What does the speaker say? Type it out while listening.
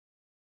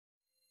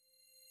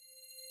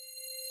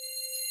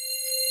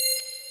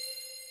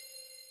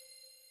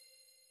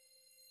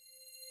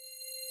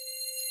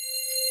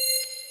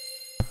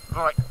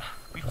Right,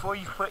 before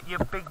you put your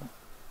big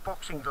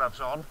boxing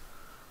gloves on,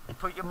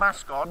 put your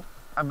mask on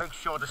and make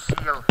sure the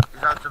seal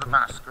is out of the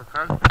mask,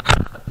 okay?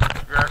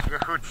 Your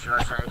hood, should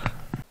I say.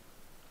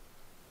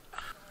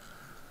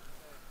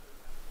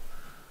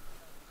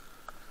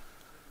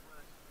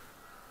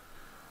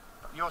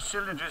 Your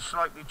cylinder is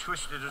slightly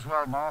twisted as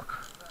well,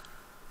 Mark.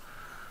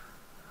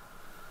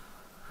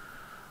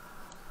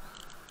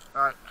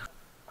 Right.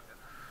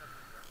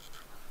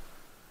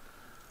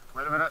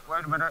 Wait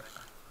a minute.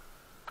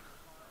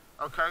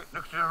 Okay,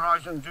 look to the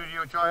horizon, do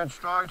your giant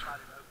stride.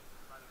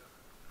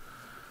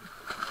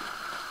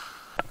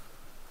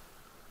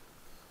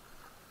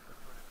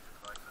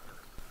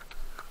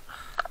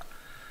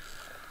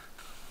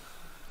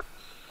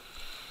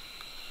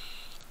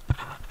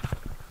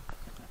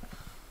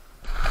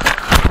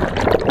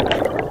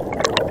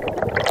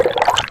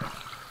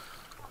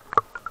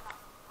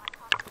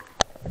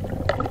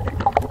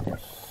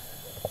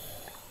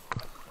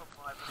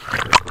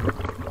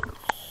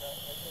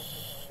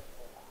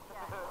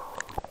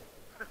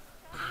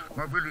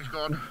 My willy's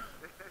gone.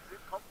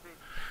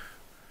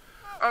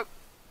 Oh.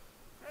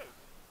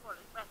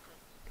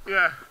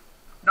 Yeah,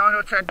 9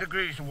 or 10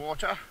 degrees of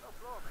water.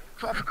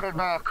 Tropical,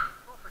 Mark.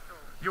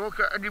 You won't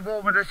get any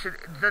warmer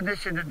than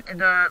this in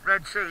the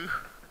Red Sea.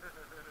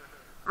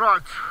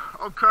 Right,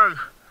 okay.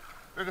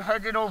 We're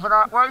heading over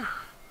that way.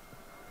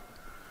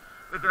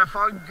 We're going to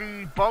find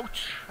the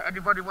boat.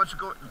 Anybody wants to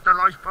go, the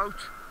lifeboat,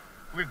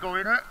 we'll go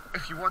in it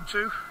if you want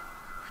to.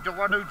 If you don't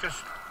want to,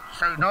 just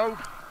say no.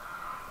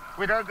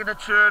 We're then going to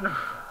turn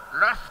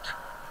left,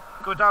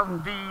 go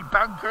down the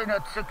banking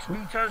at 6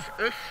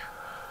 meters-ish,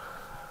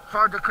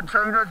 find a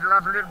container, you'll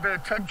have a little bit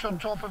of tench on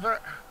top of it,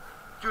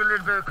 do a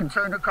little bit of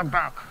container, come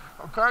back,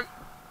 okay?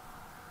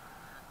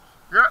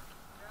 Yep.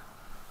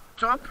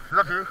 Tom,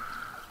 love you.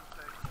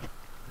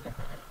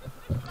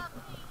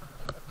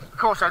 Of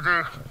course I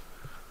do.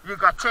 You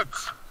got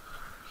tits.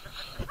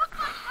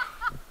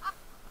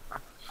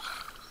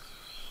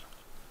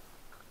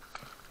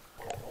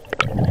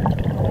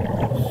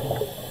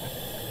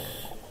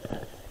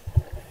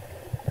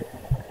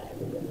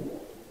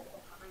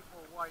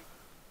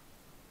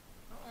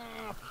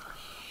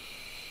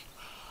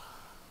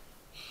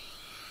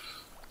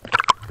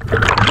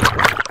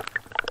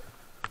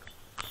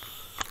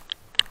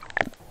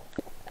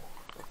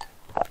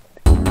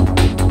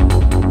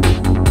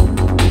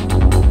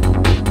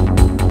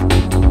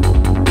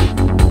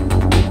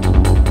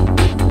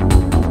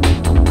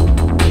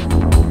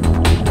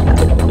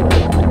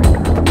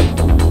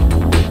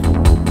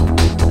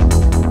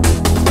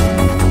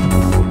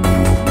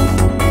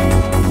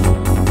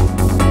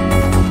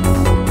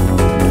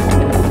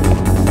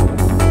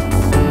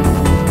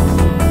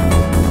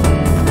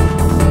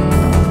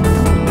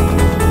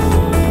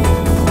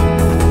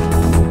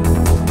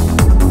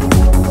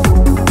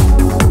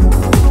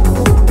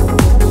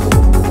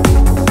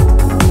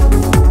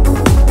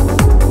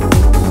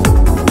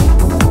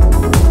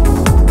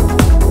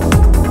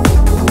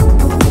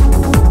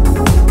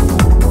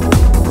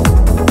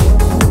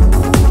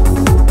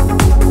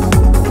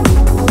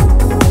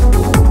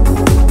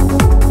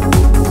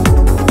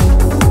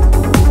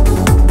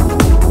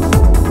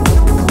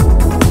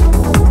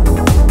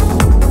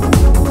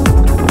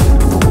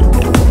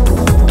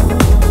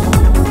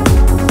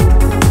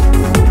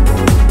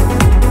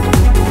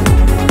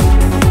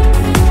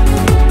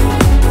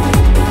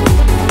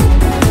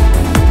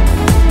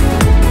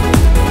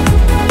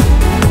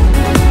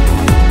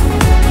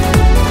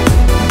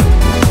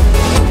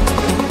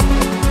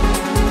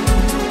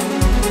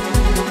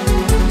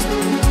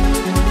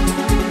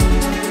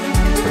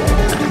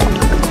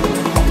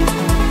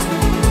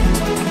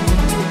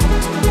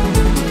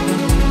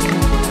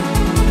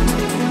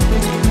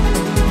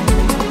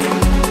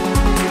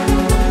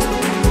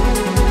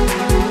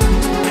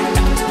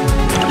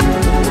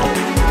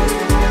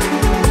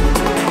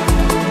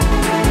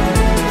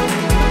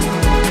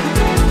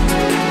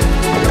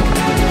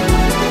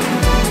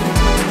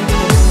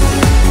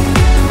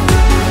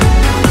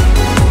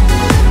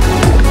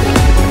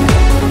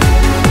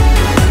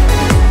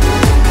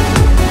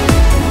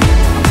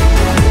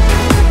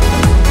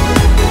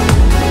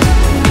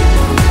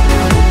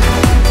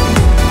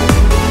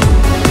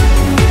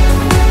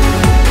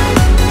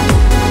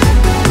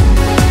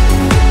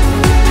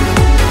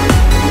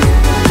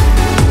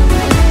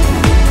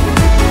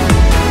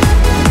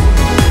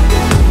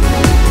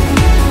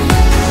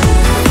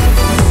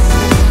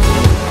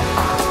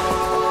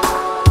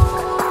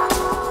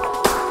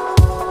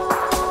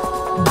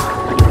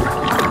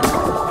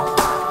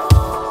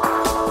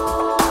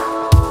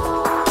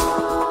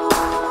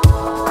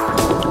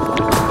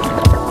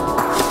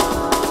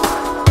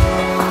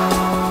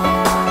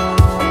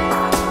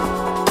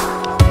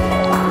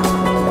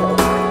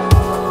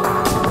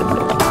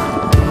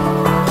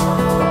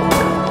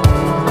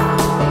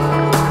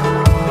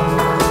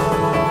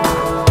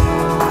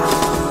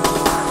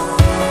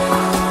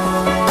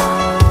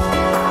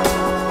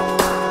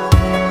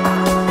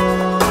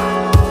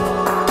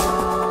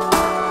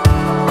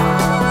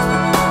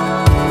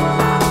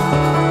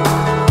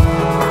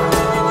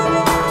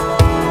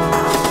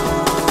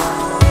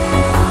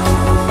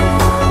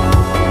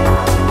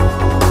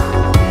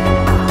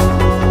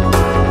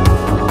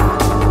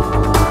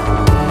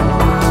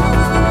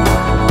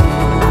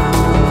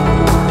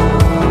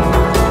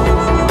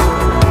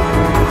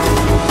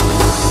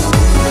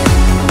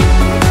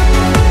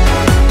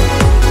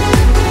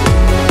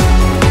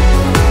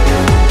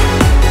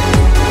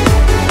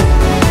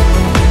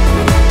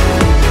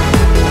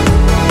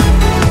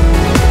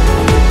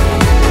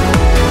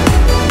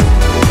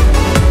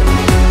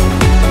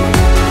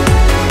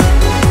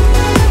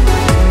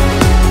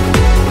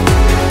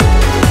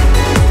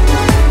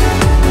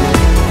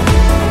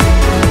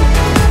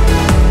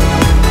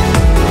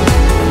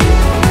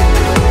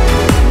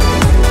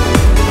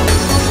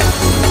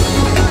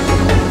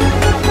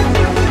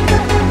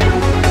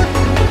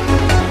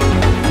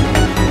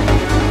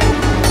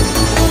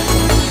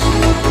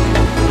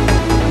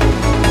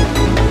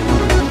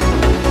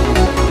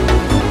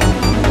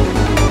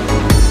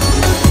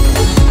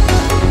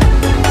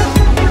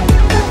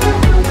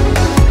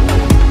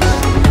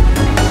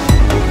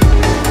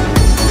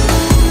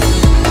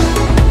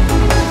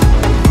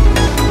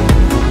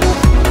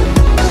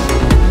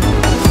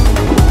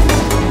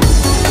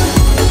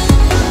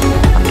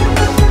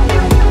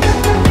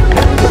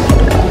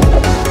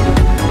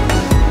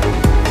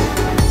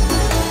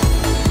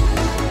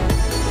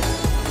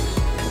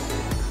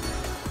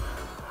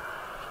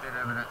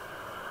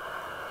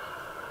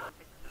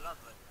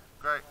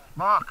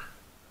 Mark,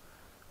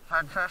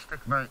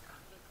 fantastic, mate.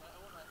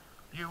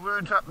 You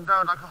weren't up and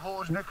down like a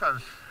horse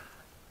knickers.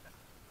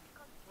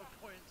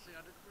 Buoyancy,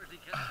 I didn't really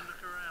get to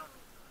look around.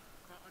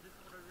 I didn't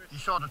want to risk. You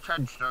saw the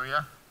tench though,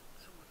 yeah?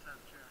 Saw the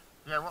tench,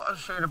 yeah. Yeah, what I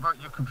was saying about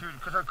your computer,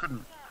 because I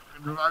couldn't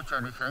write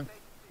anything.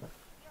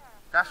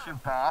 That's your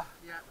bar.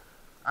 Yeah.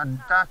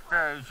 And that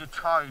there is your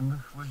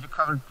time with your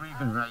current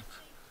breathing rate.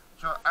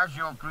 So as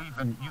you're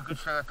breathing, you can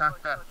stay at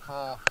that depth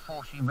for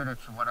 40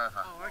 minutes or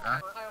whatever. Oh, okay. Yeah?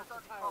 Tail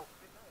to tail.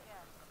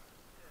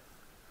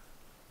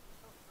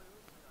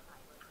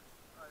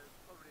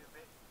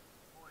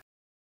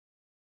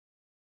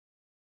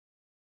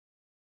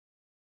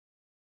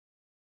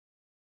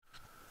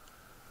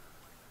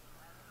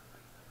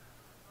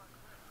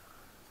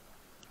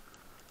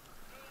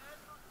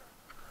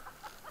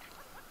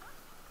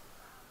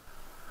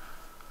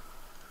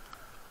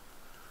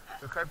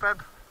 Okay,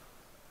 babe?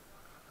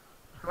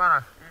 Come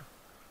on,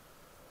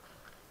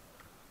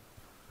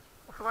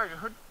 what's the way?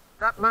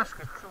 That mask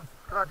is too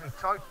bloody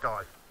tight,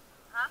 Di.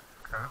 Huh?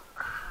 Okay.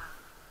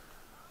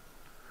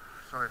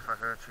 Sorry if I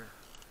hurt you.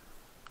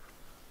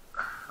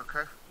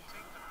 Okay?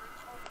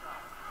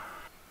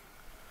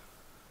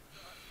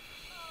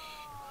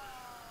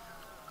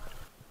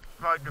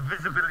 Right, the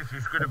visibility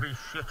is going to be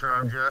shit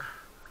around here.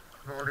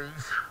 All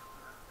these.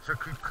 So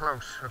keep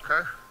close,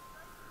 okay?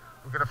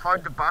 We're going to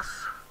find the bus.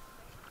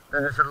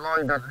 Then there's a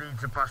line that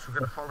leads the bus. We're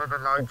going to follow the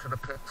line to the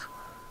pit.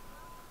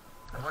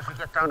 And once you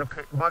get down the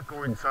pit, you might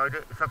go inside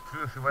it. It's up to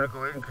you if you want to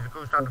go in, because it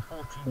goes down to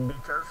 14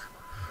 metres.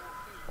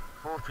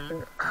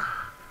 14.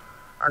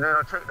 And then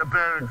I'll take the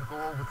bearing to go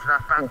over to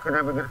that bank, and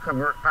then we're going to come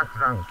right back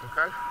round,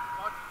 okay? If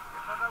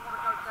I don't want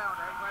to go down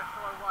there, where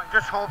shall I wait?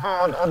 Just hover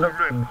on the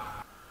rim.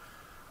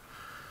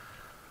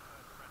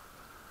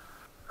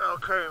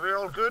 Okay, we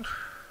all good?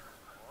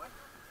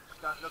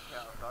 Just don't look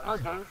out, I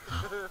don't.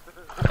 You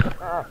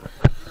look out.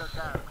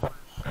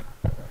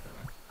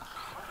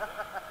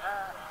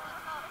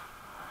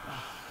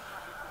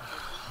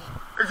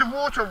 Is the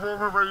water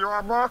warmer where you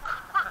are, Mark?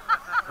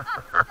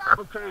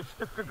 Okay,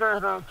 stick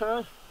together,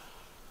 okay?